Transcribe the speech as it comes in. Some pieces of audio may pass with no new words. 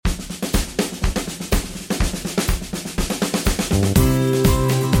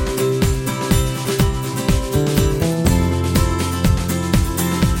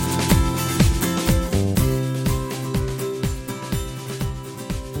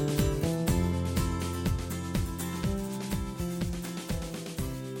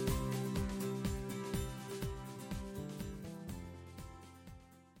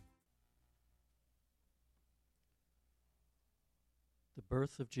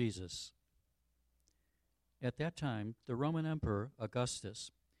birth of Jesus. At that time, the Roman Emperor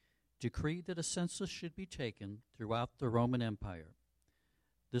Augustus decreed that a census should be taken throughout the Roman Empire.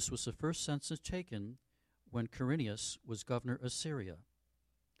 This was the first census taken when Quirinius was governor of Syria.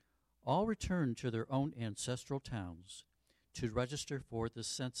 All returned to their own ancestral towns to register for the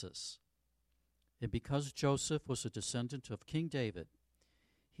census. And because Joseph was a descendant of King David,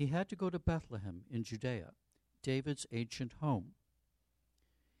 he had to go to Bethlehem in Judea, David's ancient home.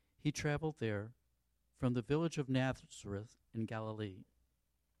 He traveled there from the village of Nazareth in Galilee.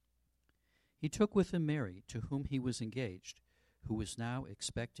 He took with him Mary, to whom he was engaged, who was now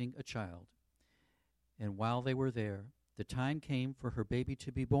expecting a child. And while they were there, the time came for her baby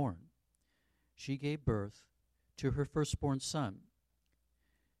to be born. She gave birth to her firstborn son.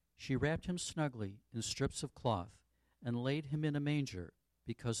 She wrapped him snugly in strips of cloth and laid him in a manger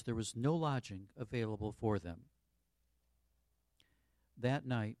because there was no lodging available for them. That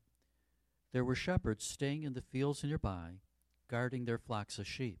night, there were shepherds staying in the fields nearby, guarding their flocks of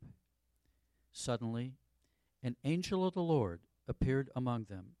sheep. Suddenly, an angel of the Lord appeared among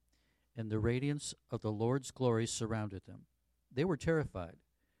them, and the radiance of the Lord's glory surrounded them. They were terrified,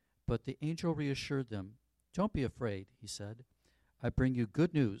 but the angel reassured them. "Don't be afraid," he said. "I bring you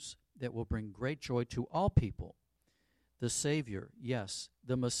good news that will bring great joy to all people. The Savior, yes,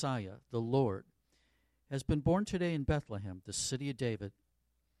 the Messiah, the Lord, has been born today in Bethlehem, the city of David,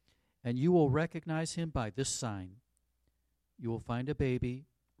 and you will recognize him by this sign. You will find a baby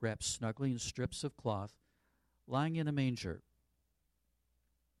wrapped snugly in strips of cloth, lying in a manger."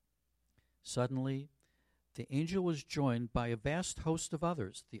 Suddenly, the angel was joined by a vast host of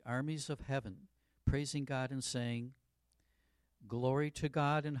others, the armies of heaven, praising God and saying, "Glory to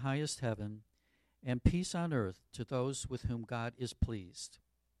God in highest heaven, and peace on earth to those with whom God is pleased."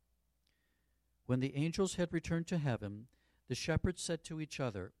 When the angels had returned to heaven, the shepherds said to each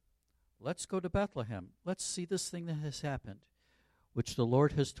other, "Let's go to Bethlehem. Let's see this thing that has happened, which the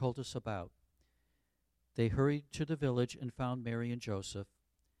Lord has told us about." They hurried to the village and found Mary and Joseph.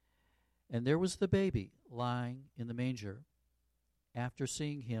 And there was the baby lying in the manger. After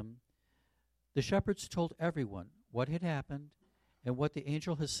seeing him, the shepherds told everyone what had happened and what the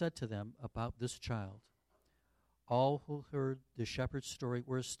angel had said to them about this child. All who heard the shepherd's story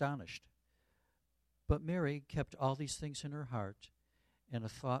were astonished. But Mary kept all these things in her heart and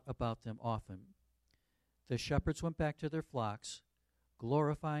thought about them often. The shepherds went back to their flocks,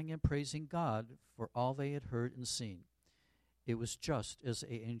 glorifying and praising God for all they had heard and seen. It was just as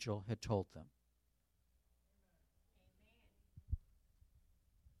the angel had told them.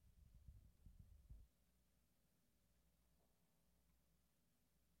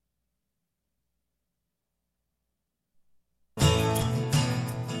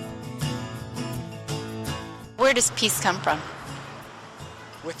 Where does peace come from?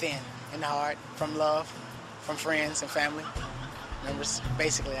 Within, in the heart, from love, from friends and family members.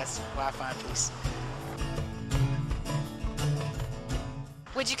 Basically, that's why I find peace.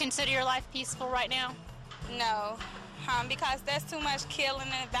 Would you consider your life peaceful right now? No, because there's too much killing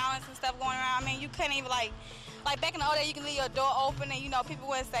and violence and stuff going around. I mean, you couldn't even, like back in the old days, you can leave your door open and, people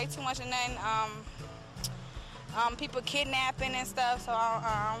wouldn't say too much and then people kidnapping and stuff, so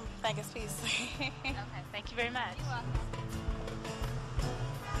I don't think it's peace. Okay, thank you very much. You're welcome.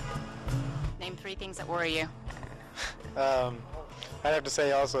 Name 3 things that worry you. I'd have to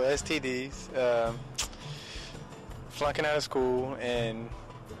say also STDs, flunking out of school, and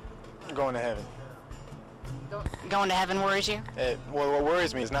going to heaven. Going to heaven worries you? Well, what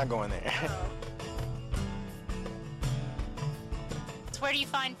worries me is not going there. So where do you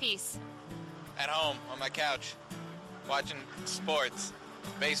find peace? At home, on my couch, watching sports,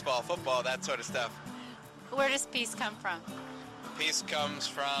 baseball, football, that sort of stuff. Where does peace come from? Peace comes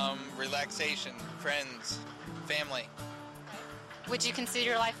from relaxation, friends, family. Would you consider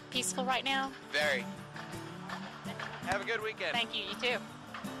your life peaceful right now? Very. Have a good weekend. Thank you, you too.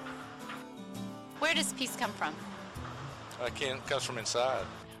 Where does peace come from? It comes from inside.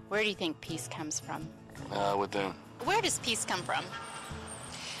 Where do you think peace comes from? Within. Where does peace come from?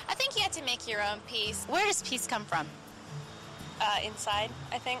 I think you have to make your own peace. Where does peace come from? Inside,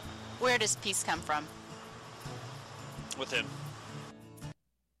 I think. Where does peace come from? Within.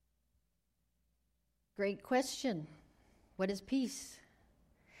 Great question. What is peace?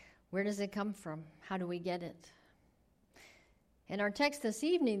 Where does it come from? How do we get it? In our text this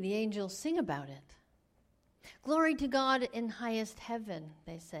evening, the angels sing about it. Glory to God in highest heaven,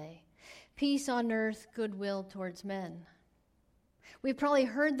 they say. Peace on earth, goodwill towards men. We've probably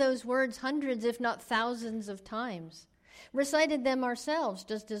heard those words hundreds, if not thousands of times, recited them ourselves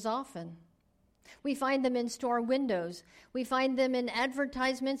just as often. We find them in store windows. We find them in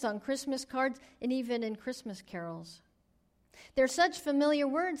advertisements on Christmas cards and even in Christmas carols. They're such familiar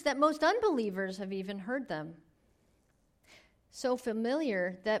words that most unbelievers have even heard them. So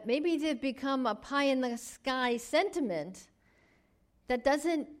familiar that maybe they've become a pie-in-the-sky sentiment that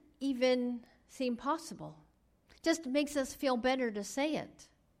doesn't even seem possible. Just makes us feel better to say it.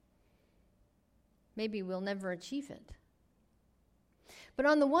 Maybe we'll never achieve it. But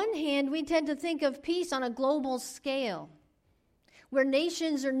on the one hand, we tend to think of peace on a global scale, where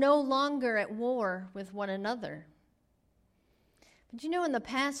nations are no longer at war with one another. But you know, in the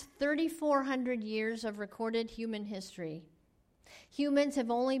past 3,400 years of recorded human history, humans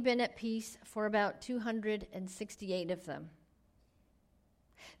have only been at peace for about 268 of them.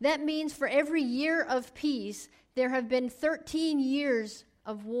 That means for every year of peace, there have been 13 years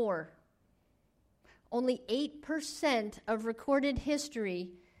of war. Only 8% of recorded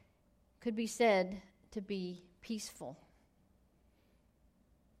history could be said to be peaceful.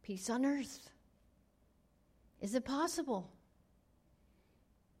 Peace on earth. Is it possible?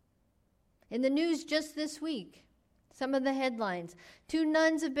 In the news just this week, some of the headlines: 2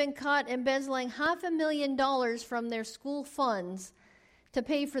 nuns have been caught embezzling $500,000 from their school funds to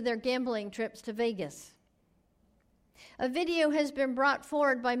pay for their gambling trips to Vegas. A video has been brought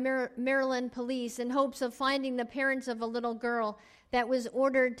forward by Maryland police in hopes of finding the parents of a little girl that was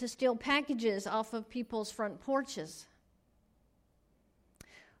ordered to steal packages off of people's front porches.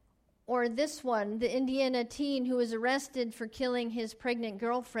 Or this one, the Indiana teen who was arrested for killing his pregnant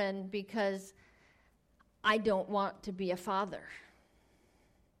girlfriend because I don't want to be a father.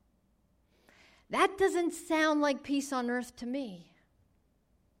 That doesn't sound like peace on earth to me.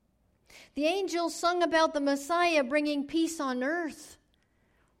 The angels sung about the Messiah bringing peace on earth.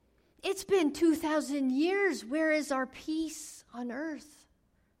 It's been 2,000 years. Where is our peace on earth?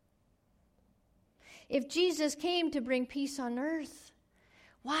 If Jesus came to bring peace on earth,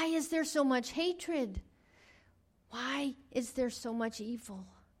 why is there so much hatred? Why is there so much evil?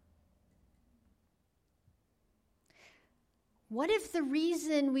 What if the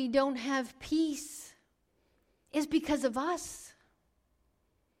reason we don't have peace is because of us?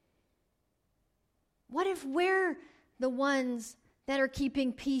 What if we're the ones that are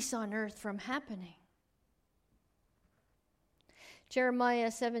keeping peace on earth from happening?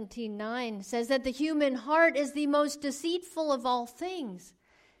 Jeremiah 17:9 says that the human heart is the most deceitful of all things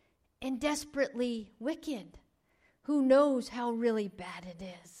and desperately wicked. Who knows how really bad it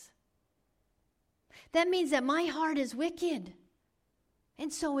is? That means that my heart is wicked,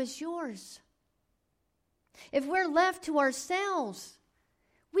 and so is yours. If we're left to ourselves,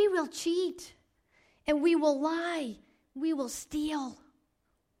 we will cheat. And we will lie. We will steal.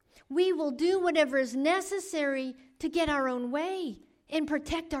 We will do whatever is necessary to get our own way and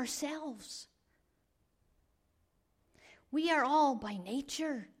protect ourselves. We are all by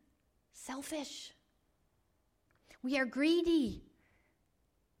nature selfish. We are greedy.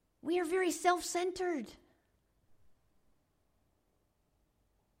 We are very self-centered.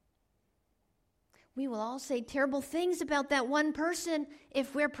 We will all say terrible things about that one person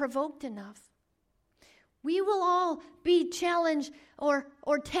if we're provoked enough. We will all be challenged or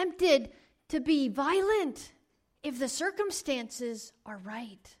tempted to be violent if the circumstances are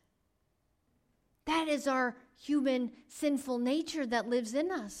right. That is our human sinful nature that lives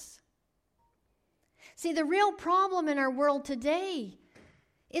in us. See, the real problem in our world today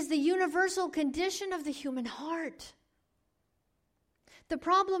is the universal condition of the human heart. The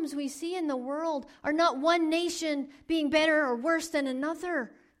problems we see in the world are not one nation being better or worse than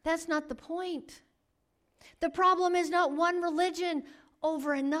another. That's not the point. The problem is not one religion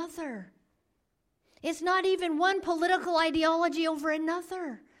over another. It's not even one political ideology over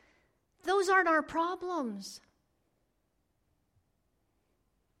another. Those aren't our problems.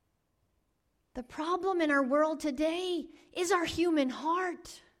 The problem in our world today is our human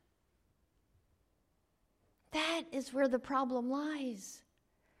heart. That is where the problem lies.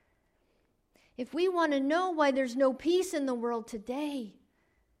 If we want to know why there's no peace in the world today,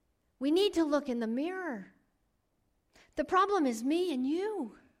 we need to look in the mirror. The problem is me and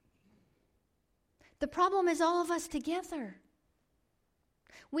you. The problem is all of us together.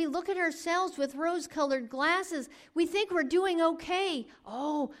 We look at ourselves with rose-colored glasses. We think we're doing okay.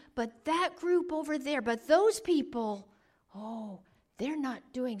 Oh, but that group over there, but those people, oh, they're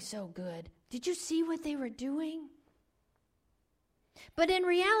not doing so good. Did you see what they were doing? But in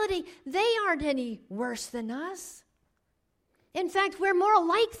reality, they aren't any worse than us. In fact, we're more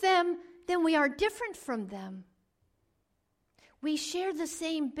like them than we are different from them. We share the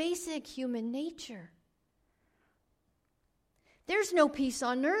same basic human nature. There's no peace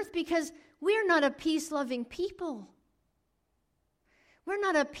on earth because we're not a peace-loving people. We're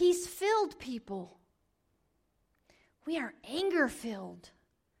not a peace-filled people. We are anger-filled.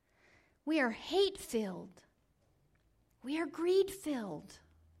 We are hate-filled. We are greed-filled.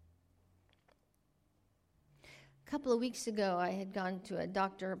 A couple of weeks ago, I had gone to a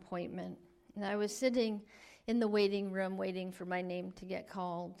doctor appointment, and I was sitting in the waiting room waiting for my name to get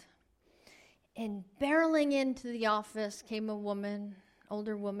called. And barreling into the office came a woman,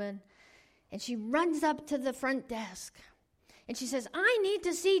 older woman, and she runs up to the front desk. And she says, I need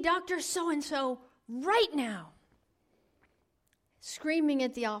to see Dr. So-and-so right now. Screaming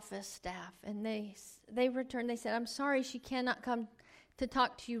at the office staff. And they returned, they said, I'm sorry, she cannot come to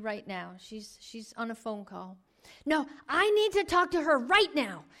talk to you right now. She's on a phone call. No, I need to talk to her right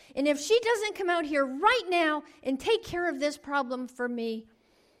now. And if she doesn't come out here right now and take care of this problem for me,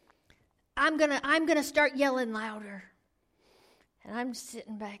 I'm gonna start yelling louder. And I'm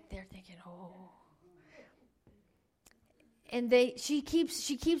sitting back there thinking, oh. And she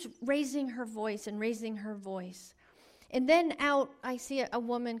keeps raising her voice and raising her voice. And then out I see a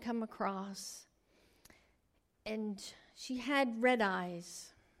woman come across. And she had red eyes.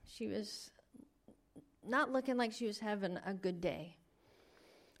 She was not looking like she was having a good day.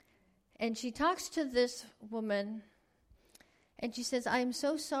 And she talks to this woman, and she says, I'm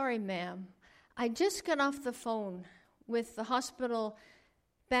so sorry, ma'am. I just got off the phone with the hospital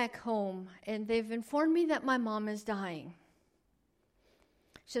back home, and they've informed me that my mom is dying.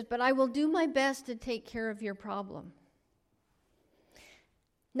 She says, but I will do my best to take care of your problem.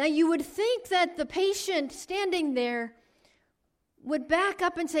 Now, you would think that the patient standing there would back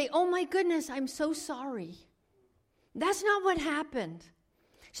up and say, oh my goodness, I'm so sorry. That's not what happened.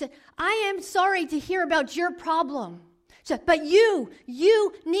 She said, I am sorry to hear about your problem. She said, but you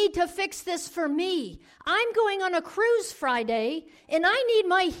need to fix this for me. I'm going on a cruise Friday, and I need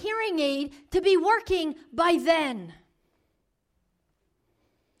my hearing aid to be working by then.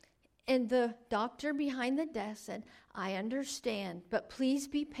 And the doctor behind the desk said, I understand, but please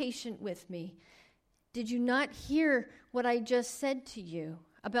be patient with me. Did you not hear what I just said to you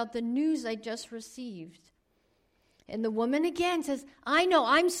about the news I just received? And the woman again says, I know,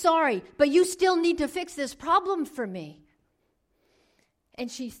 I'm sorry, but you still need to fix this problem for me. And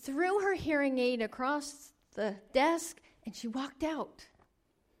she threw her hearing aid across the desk and she walked out.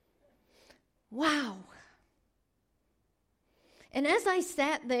 Wow. And as I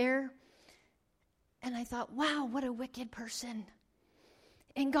sat there and I thought, wow, what a wicked person.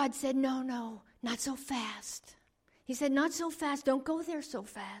 And God said, no, not so fast. He said, not so fast. Don't go there so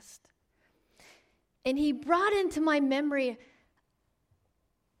fast. And he brought into my memory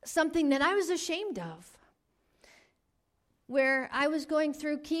something that I was ashamed of, where I was going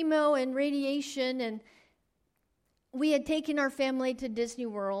through chemo and radiation, and we had taken our family to Disney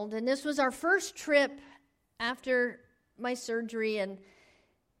World, and this was our first trip after my surgery, and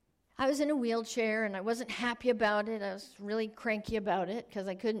I was in a wheelchair, and I wasn't happy about it. I was really cranky about it because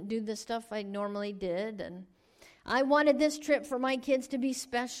I couldn't do the stuff I normally did, and I wanted this trip for my kids to be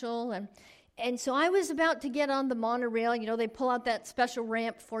special, and so I was about to get on the monorail. You know, they pull out that special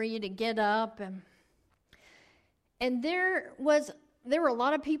ramp for you to get up, and there were a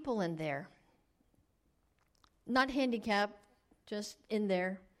lot of people in there, not handicapped, just in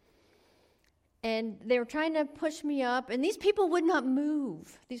there. And they were trying to push me up, and these people would not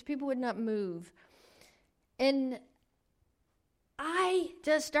move. And I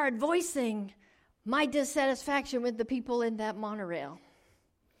just started voicing my dissatisfaction with the people in that monorail.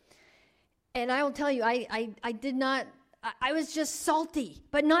 And I will tell you, I was just salty,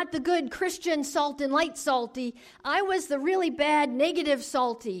 but not the good Christian salt and light salty. I was the really bad negative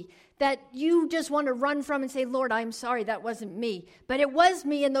salty that you just want to run from and say, Lord, I'm sorry, that wasn't me. But it was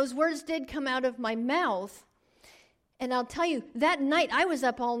me, and those words did come out of my mouth. And I'll tell you, that night, I was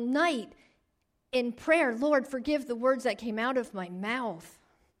up all night in prayer. Lord, forgive the words that came out of my mouth.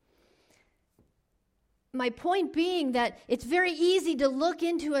 My point being that it's very easy to look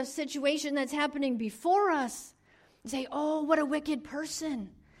into a situation that's happening before us and say, oh, what a wicked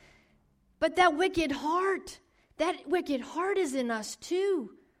person. But that wicked heart is in us too.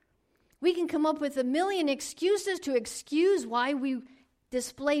 We can come up with a million excuses to excuse why we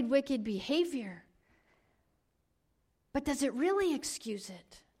displayed wicked behavior. But does it really excuse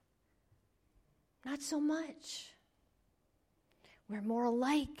it? Not so much. We're more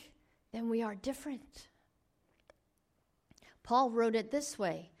alike than we are different. Paul wrote it this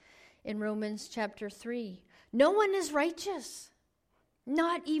way in Romans chapter 3. No one is righteous,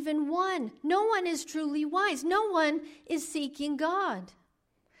 not even one. No one is truly wise. No one is seeking God.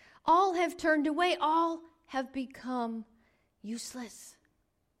 All have turned away. All have become useless.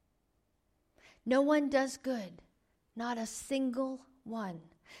 No one does good, not a single one.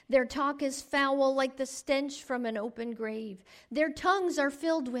 Their talk is foul like the stench from an open grave. Their tongues are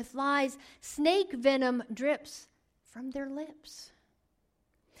filled with lies. Snake venom drips from their lips.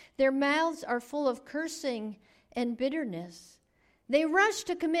 Their mouths are full of cursing and bitterness. They rush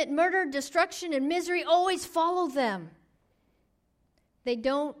to commit murder, destruction, and misery always follow them. They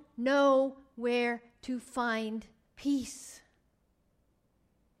don't know where to find peace.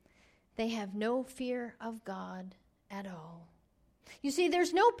 They have no fear of God at all. You see,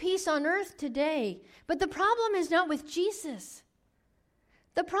 there's no peace on earth today, but the problem is not with Jesus.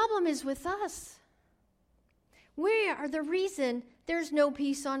 The problem is with us. We are the reason there's no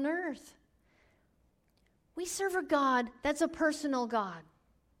peace on earth. We serve a God that's a personal God.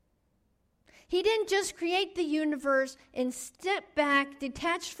 He didn't just create the universe and step back,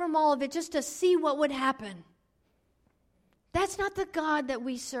 detached from all of it, just to see what would happen. That's not the God that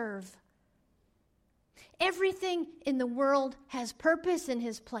we serve. Everything in the world has purpose in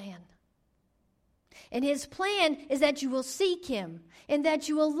His plan. And His plan is that you will seek Him and that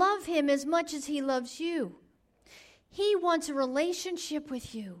you will love Him as much as He loves you. He wants a relationship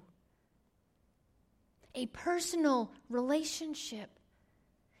with you, a personal relationship.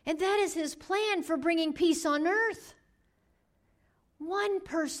 And that is His plan for bringing peace on earth. One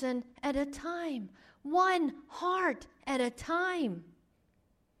person at a time, one heart at a time.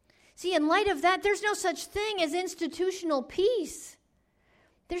 See, in light of that, there's no such thing as institutional peace.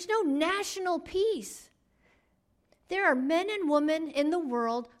 There's no national peace. There are men and women in the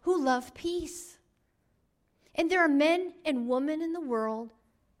world who love peace. And there are men and women in the world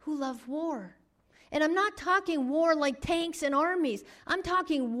who love war. And I'm not talking war like tanks and armies. I'm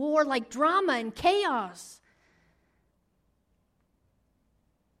talking war like drama and chaos.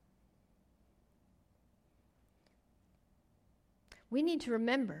 We need to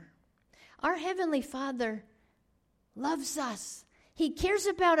remember, our Heavenly Father loves us. He cares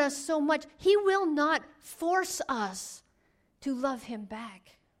about us so much, He will not force us to love Him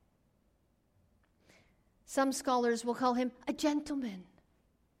back. Some scholars will call Him a gentleman.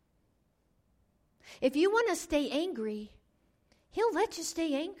 If you want to stay angry, He'll let you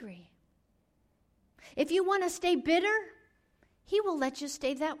stay angry. If you want to stay bitter, He will let you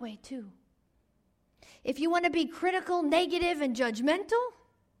stay that way too. If you want to be critical, negative, and judgmental,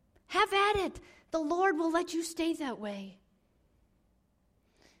 have at it. The Lord will let you stay that way.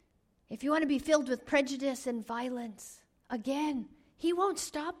 If you want to be filled with prejudice and violence, again, He won't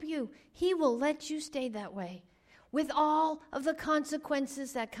stop you. He will let you stay that way, with all of the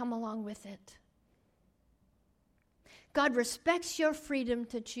consequences that come along with it. God respects your freedom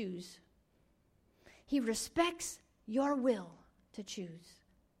to choose. He respects your will to choose.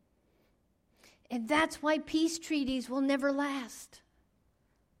 And that's why peace treaties will never last.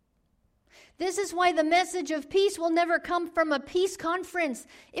 This is why the message of peace will never come from a peace conference.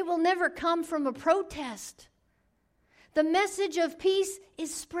 It will never come from a protest. The message of peace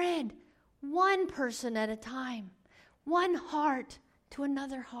is spread one person at a time, one heart to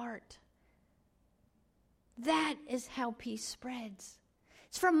another heart. That is how peace spreads.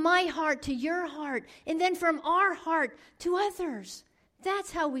 It's from my heart to your heart, and then from our heart to others.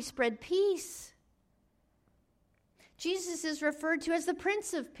 That's how we spread peace. Jesus is referred to as the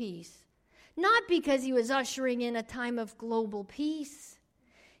Prince of Peace, not because He was ushering in a time of global peace.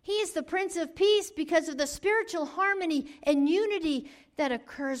 He is the Prince of Peace because of the spiritual harmony and unity that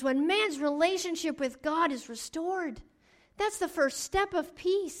occurs when man's relationship with God is restored. That's the first step of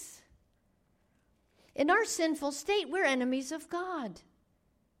peace. In our sinful state, we're enemies of God.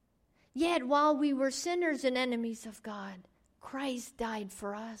 Yet, while we were sinners and enemies of God, Christ died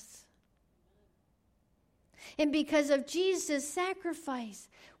for us. And because of Jesus' sacrifice,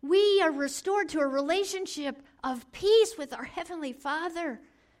 we are restored to a relationship of peace with our Heavenly Father.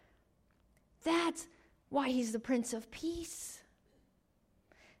 That's why He's the Prince of Peace.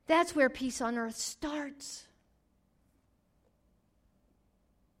 That's where peace on earth starts.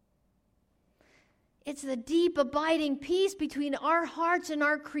 It's the deep, abiding peace between our hearts and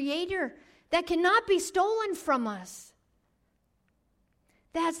our Creator that cannot be stolen from us.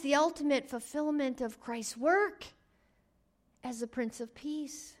 That's the ultimate fulfillment of Christ's work as the Prince of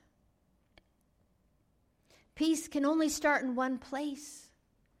Peace. Peace can only start in one place,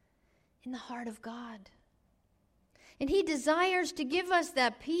 in the heart of God. And He desires to give us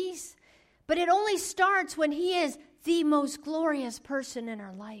that peace, but it only starts when He is the most glorious person in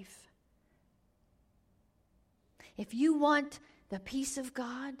our life. If you want the peace of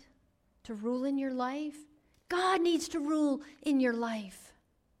God to rule in your life, God needs to rule in your life.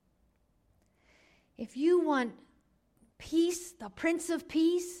 If you want peace, the Prince of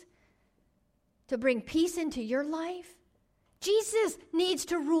Peace, to bring peace into your life? Jesus needs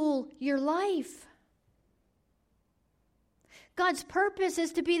to rule your life. God's purpose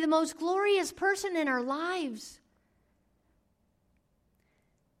is to be the most glorious person in our lives.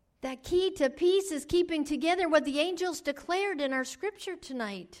 That key to peace is keeping together what the angels declared in our scripture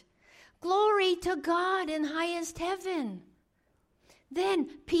tonight. Glory to God in highest heaven. Then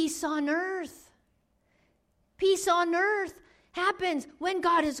peace on earth. Peace on earth happens when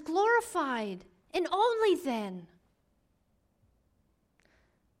God is glorified, and only then.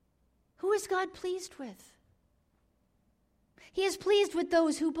 Who is God pleased with? He is pleased with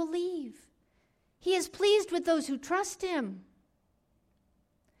those who believe. He is pleased with those who trust him.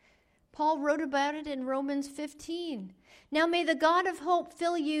 Paul wrote about it in Romans 15. Now may the God of hope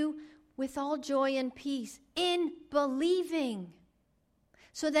fill you with all joy and peace in believing,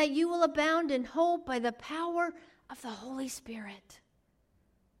 so that you will abound in hope by the power of the Holy Spirit.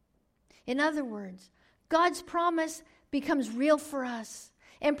 In other words, God's promise becomes real for us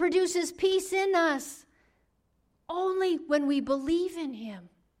and produces peace in us only when we believe in him,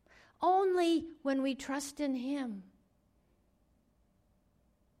 only when we trust in him.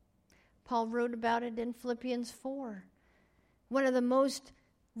 Paul wrote about it in Philippians 4, one of the most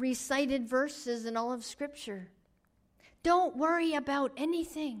recited verses in all of Scripture. Don't worry about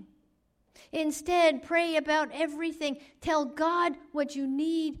anything. Instead, pray about everything. Tell God what you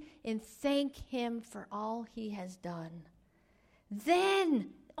need and thank him for all he has done.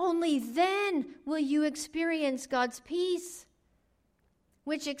 Then, only then, will you experience God's peace,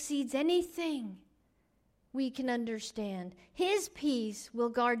 which exceeds anything we can understand. His peace will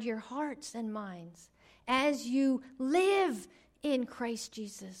guard your hearts and minds as you live in Christ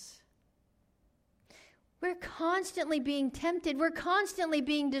Jesus. We're constantly being tempted. We're constantly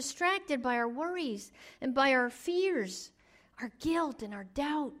being distracted by our worries and by our fears, our guilt and our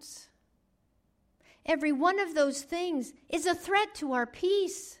doubts. Every one of those things is a threat to our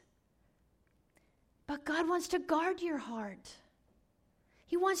peace. But God wants to guard your heart.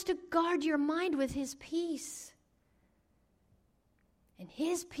 He wants to guard your mind with his peace. And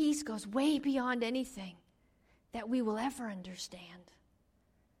his peace goes way beyond anything that we will ever understand.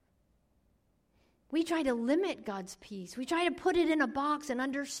 We try to limit God's peace. We try to put it in a box and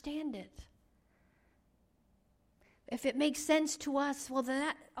understand it. If it makes sense to us, well,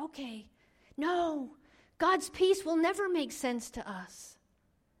 then okay. No, God's peace will never make sense to us.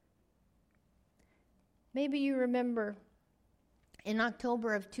 Maybe you remember in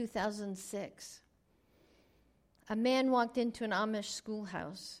October of 2006, a man walked into an Amish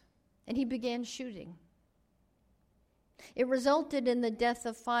schoolhouse and he began shooting. It resulted in the death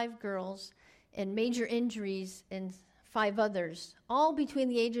of 5 girls and major injuries in 5 others, all between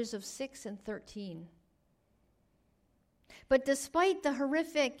the ages of 6 and 13. But despite the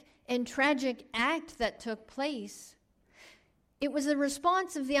horrific and tragic act that took place, it was the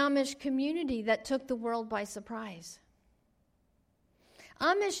response of the Amish community that took the world by surprise.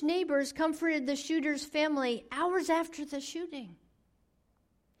 Amish neighbors comforted the shooter's family hours after the shooting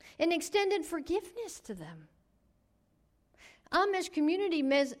and extended forgiveness to them. Amish community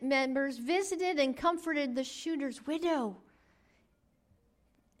members visited and comforted the shooter's widow,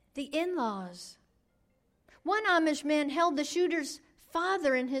 the in-laws. One Amish man held the shooter's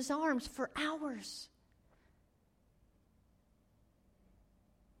father in his arms for hours.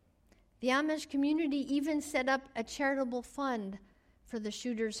 The Amish community even set up a charitable fund for the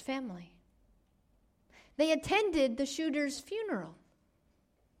shooter's family. They attended the shooter's funeral.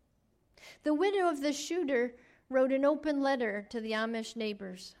 The widow of the shooter wrote an open letter to the Amish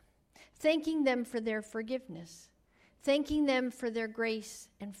neighbors, thanking them for their forgiveness, thanking them for their grace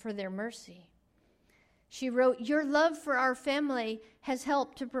and for their mercy. She wrote, "Your love for our family has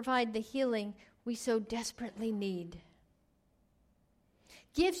helped to provide the healing we so desperately need.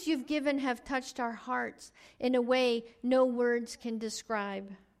 Gifts you've given have touched our hearts in a way no words can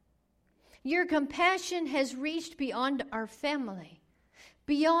describe. Your compassion has reached beyond our family,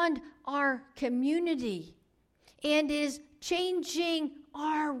 beyond our community, and is changing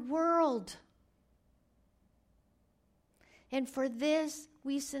our world. And for this,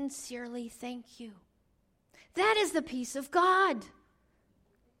 we sincerely thank you." That is the peace of God.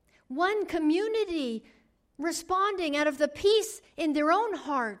 One community responding out of the peace in their own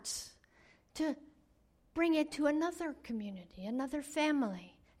hearts to bring it to another community, another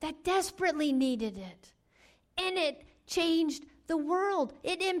family that desperately needed it. And it changed the world.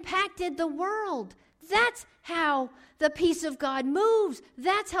 It impacted the world. That's how the peace of God moves.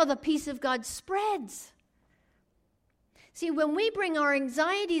 That's how the peace of God spreads. See, when we bring our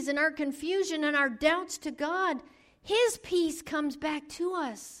anxieties and our confusion and our doubts to God, his peace comes back to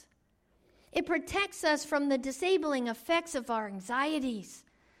us. It protects us from the disabling effects of our anxieties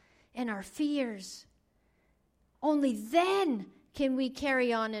and our fears. Only then can we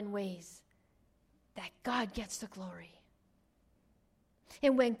carry on in ways that God gets the glory.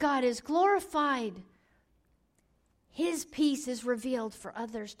 And when God is glorified, His peace is revealed for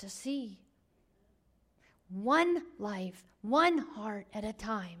others to see. One life, one heart at a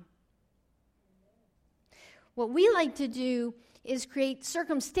time. What we like to do is create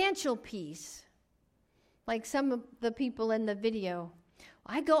circumstantial peace, like some of the people in the video.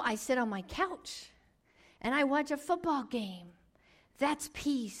 I sit on my couch, and I watch a football game. That's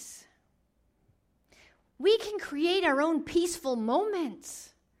peace. We can create our own peaceful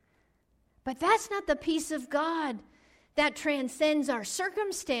moments, but that's not the peace of God that transcends our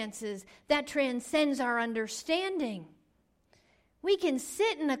circumstances, that transcends our understanding. We can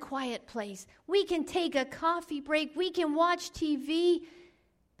sit in a quiet place. We can take a coffee break. We can watch TV,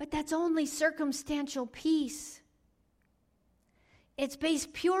 but that's only circumstantial peace. It's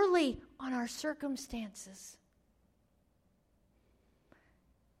based purely on our circumstances.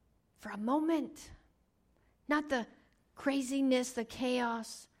 For a moment, not the craziness, the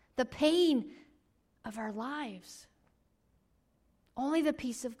chaos, the pain of our lives. Only the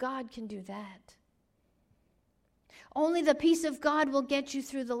peace of God can do that. Only the peace of God will get you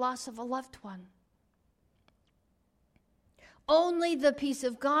through the loss of a loved one. Only the peace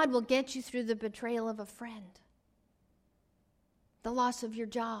of God will get you through the betrayal of a friend, the loss of your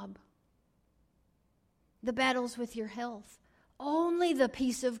job, the battles with your health. Only the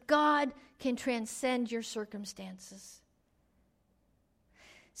peace of God can transcend your circumstances.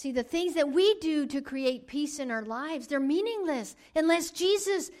 See, the things that we do to create peace in our lives, they're meaningless unless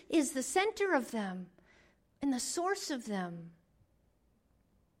Jesus is the center of them and the source of them.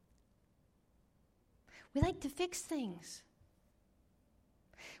 We like to fix things.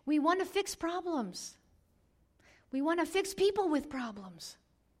 We want to fix problems. We want to fix people with problems.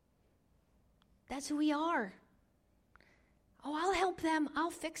 That's who we are. Oh, I'll help them.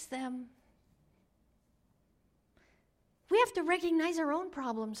 I'll fix them. We have to recognize our own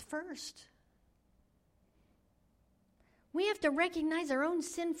problems first. We have to recognize our own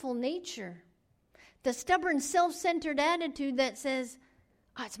sinful nature. The stubborn, self-centered attitude that says,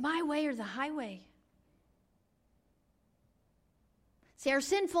 oh, it's my way or the highway. See, our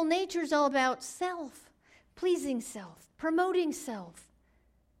sinful nature is all about self, pleasing self, promoting self,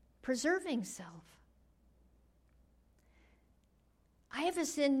 preserving self. I have a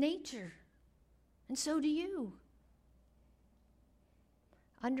sin nature, and so do you.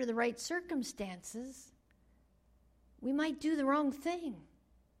 Under the right circumstances, we might do the wrong thing.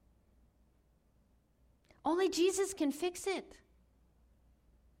 Only Jesus can fix it.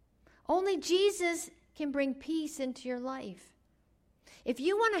 Only Jesus can bring peace into your life. If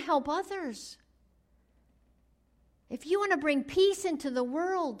you want to help others, if you want to bring peace into the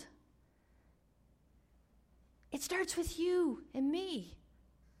world, it starts with you and me,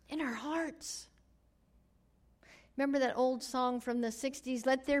 in our hearts. Remember that old song from the 60s,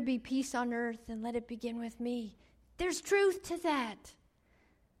 let there be peace on earth and let it begin with me. There's truth to that.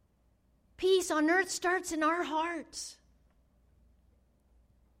 Peace on earth starts in our hearts.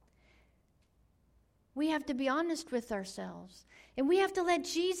 We have to be honest with ourselves, and we have to let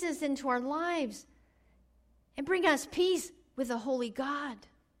Jesus into our lives and bring us peace with a holy God.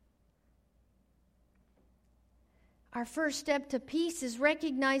 Our first step to peace is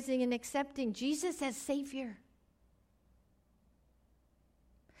recognizing and accepting Jesus as Savior.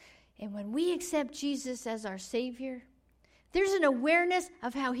 And when we accept Jesus as our Savior, there's an awareness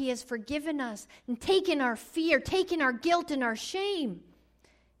of how He has forgiven us and taken our fear, taken our guilt and our shame,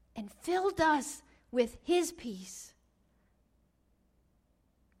 and filled us with His peace.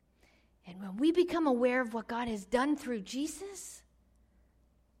 And when we become aware of what God has done through Jesus,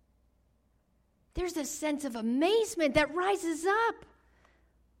 there's a sense of amazement that rises up.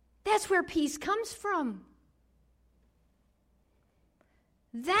 That's where peace comes from.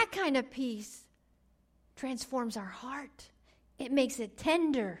 That kind of peace transforms our heart. It makes it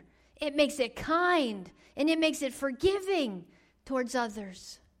tender. It makes it kind. And it makes it forgiving towards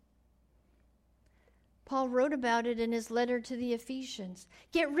others. Paul wrote about it in his letter to the Ephesians.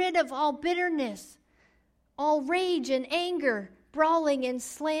 Get rid of all bitterness, all rage and anger, brawling and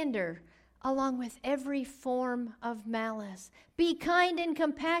slander, along with every form of malice. Be kind and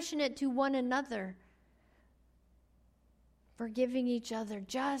compassionate to one another, forgiving each other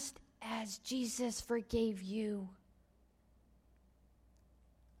just as Jesus forgave you.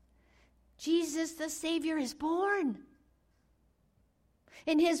 Jesus the Savior is born.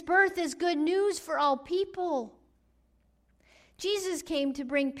 And His birth is good news for all people. Jesus came to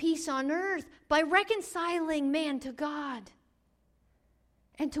bring peace on earth by reconciling man to God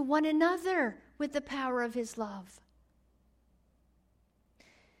and to one another with the power of his love.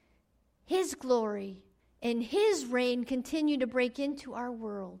 His glory and his reign continue to break into our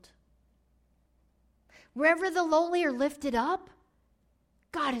world. Wherever the lowly are lifted up,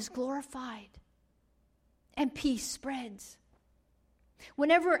 God is glorified and peace spreads.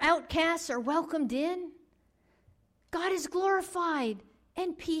 Whenever outcasts are welcomed in, God is glorified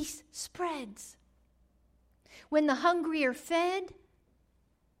and peace spreads. When the hungry are fed,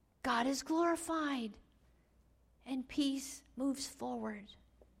 God is glorified and peace moves forward.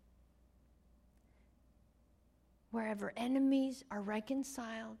 Wherever enemies are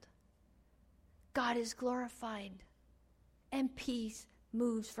reconciled, God is glorified and peace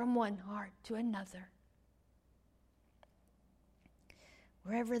moves from one heart to another.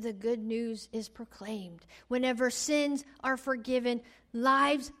 Wherever the good news is proclaimed, whenever sins are forgiven,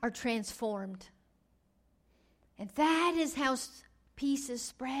 lives are transformed. And that is how peace is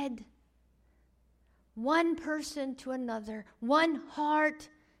spread. One person to another, one heart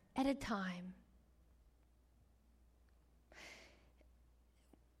at a time.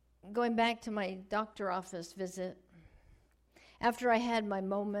 Going back to my doctor office visit, after I had my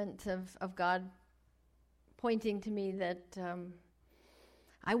moment of God pointing to me that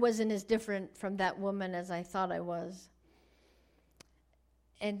I wasn't as different from that woman as I thought I was.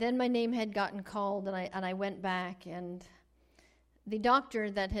 And then my name had gotten called, and I went back, and the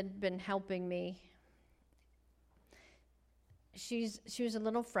doctor that had been helping me, she was a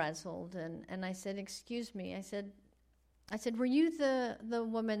little frazzled, and I said, "Excuse me," I said, "Were you the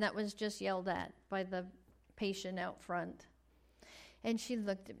woman that was just yelled at by the patient out front?" And she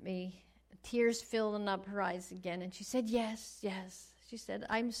looked at me, tears filling up her eyes again, and she said, yes. She said,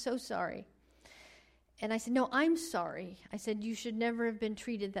 "I'm so sorry." And I said, "No, I'm sorry." I said, "You should never have been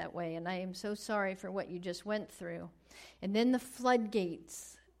treated that way, and I am so sorry for what you just went through." And then the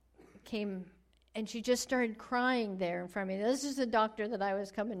floodgates came, and she just started crying there in front of me. This is the doctor that I was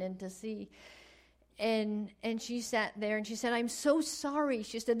coming in to see. And she sat there, and she said, "I'm so sorry."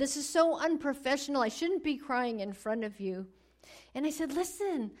 She said, "This is so unprofessional. I shouldn't be crying in front of you." And I said,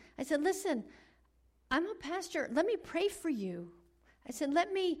 listen, I'm a pastor. Let me pray for you. I said,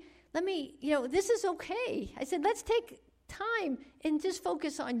 let me, this is okay. I said, let's take time and just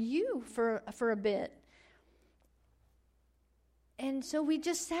focus on you for a bit. And so we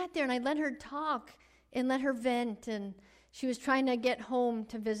just sat there, and I let her talk and let her vent, and she was trying to get home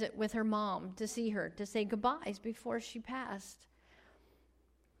to visit with her mom, to see her, to say goodbyes before she passed.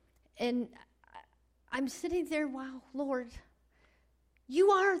 And I'm sitting there, wow, Lord,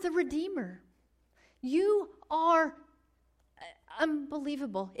 you are the Redeemer. You are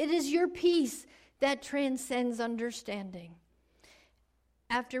unbelievable. It is your peace that transcends understanding.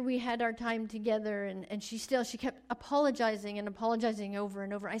 After we had our time together, and she kept apologizing and apologizing over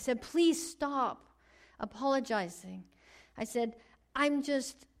and over. I said, "Please stop apologizing." I said, "I'm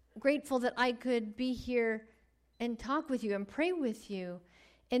just grateful that I could be here and talk with you and pray with you."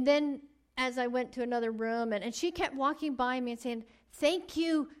 And then as I went to another room, and she kept walking by me and saying, "Thank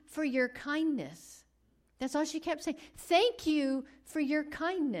you for your kindness." That's all she kept saying. "Thank you for your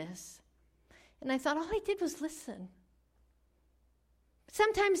kindness." And I thought all I did was listen.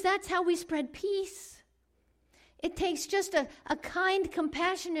 Sometimes that's how we spread peace. It takes just a kind,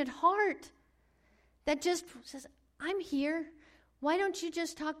 compassionate heart that just says, "I'm here. Why don't you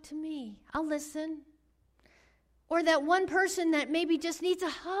just talk to me? I'll listen." Or that one person that maybe just needs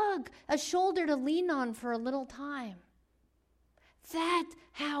a hug, a shoulder to lean on for a little time. That's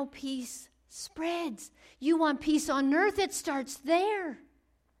how peace spreads. You want peace on earth, it starts there.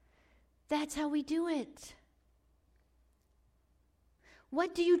 That's how we do it.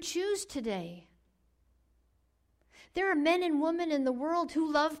 What do you choose today? There are men and women in the world who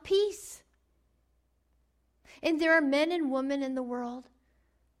love peace. And there are men and women in the world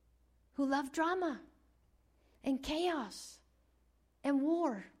who love drama and chaos and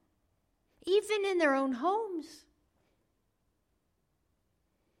war, even in their own homes.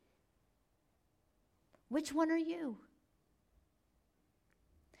 Which one are you?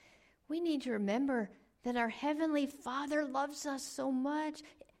 We need to remember that our Heavenly Father loves us so much.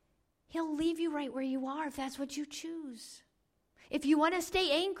 He'll leave you right where you are if that's what you choose. If you want to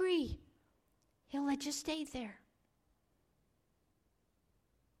stay angry, He'll let you stay there.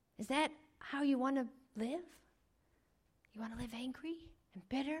 Is that how you want to live? You want to live angry and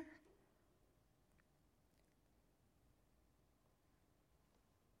bitter?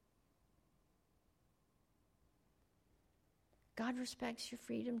 God respects your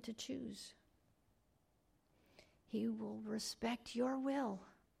freedom to choose. He will respect your will.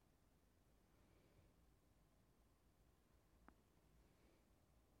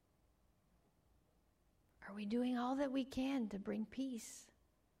 Are we doing all that we can to bring peace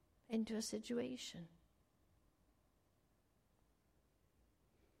into a situation?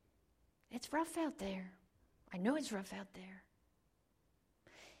 It's rough out there. I know it's rough out there.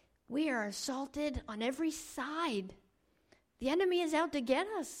 We are assaulted on every side. The enemy is out to get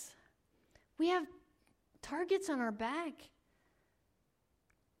us. We have targets on our back.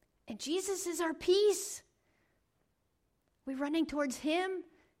 And Jesus is our peace. We're running towards him,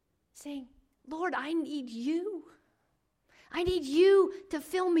 saying, Lord, I need you. I need you to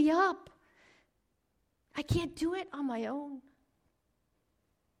fill me up. I can't do it on my own.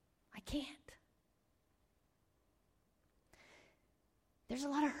 I can't. There's a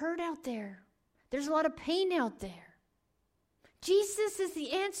lot of hurt out there. There's a lot of pain out there. Jesus is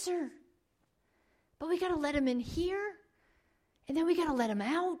the answer. But we got to let him in here, and then we got to let him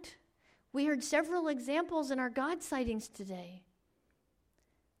out. We heard several examples in our God sightings today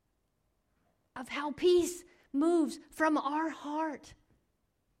of how peace moves from our heart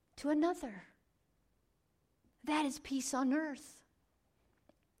to another. That is peace on earth.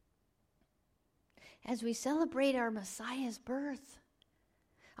 As we celebrate our Messiah's birth,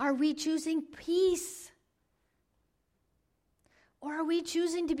 are we choosing peace? Or are we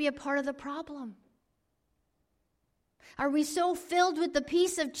choosing to be a part of the problem? Are we so filled with the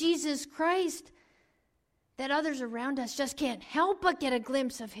peace of Jesus Christ that others around us just can't help but get a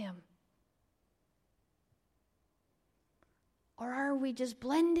glimpse of him? Or are we just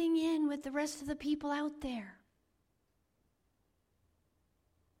blending in with the rest of the people out there?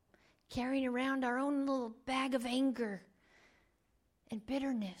 Carrying around our own little bag of anger and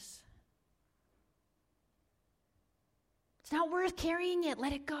bitterness. It's not worth carrying it.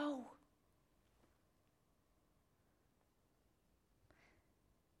 Let it go.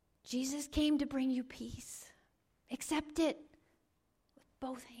 Jesus came to bring you peace. Accept it with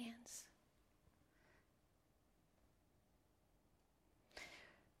both hands.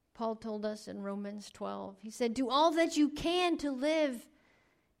 Paul told us in Romans 12, he said, do all that you can to live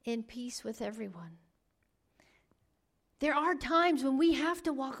in peace with everyone. There are times when we have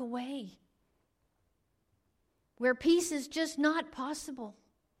to walk away, where peace is just not possible.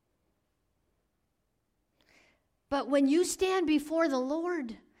 But when you stand before the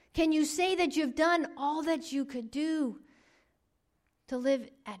Lord, can you say that you've done all that you could do to live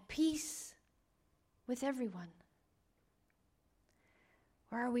at peace with everyone?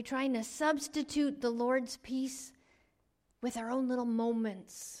 Or are we trying to substitute the Lord's peace with our own little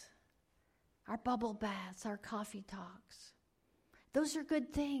moments, our bubble baths, our coffee talks? Those are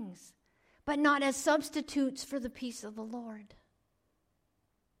good things, but not as substitutes for the peace of the Lord.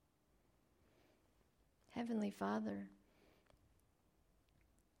 Heavenly Father,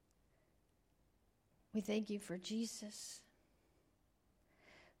 we thank you for Jesus,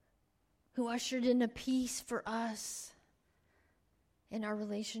 who ushered in a peace for us in our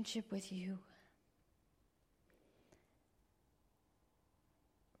relationship with you.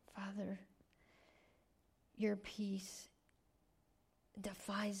 Father, your peace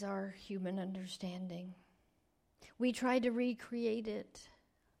defies our human understanding. We try to recreate it,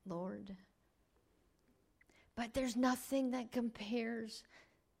 Lord, but there's nothing that compares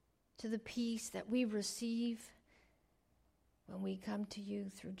to the peace that we receive when we come to you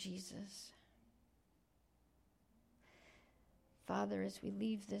through Jesus. Father, as we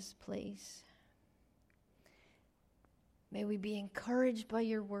leave this place, may we be encouraged by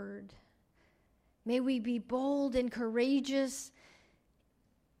your word. May we be bold and courageous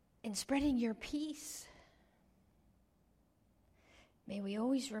in spreading your peace. May we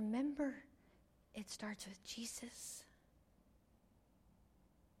always remember it starts with Jesus.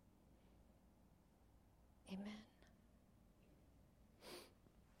 Amen.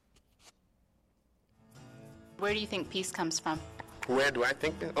 Where do you think peace comes from? Where do I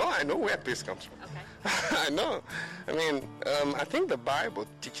think? I know where peace comes from. Okay. I know. I mean, I think the Bible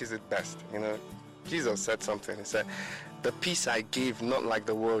teaches it best. You know, Jesus said something. He said, "The peace I give, not like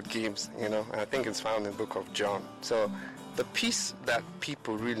the world gives." You know, and I think it's found in the book of John. So, the peace that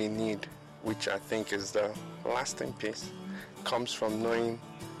people really need, which I think is the lasting peace, comes from knowing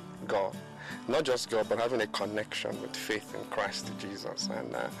God. Not just God, but having a connection with faith in Christ Jesus.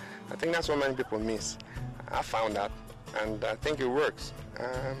 And I think that's what many people miss. I found that, and I think it works.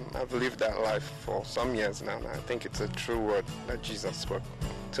 I've lived that life for some years now, and I think it's a true word that Jesus spoke.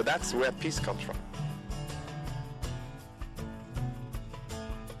 So that's where peace comes from.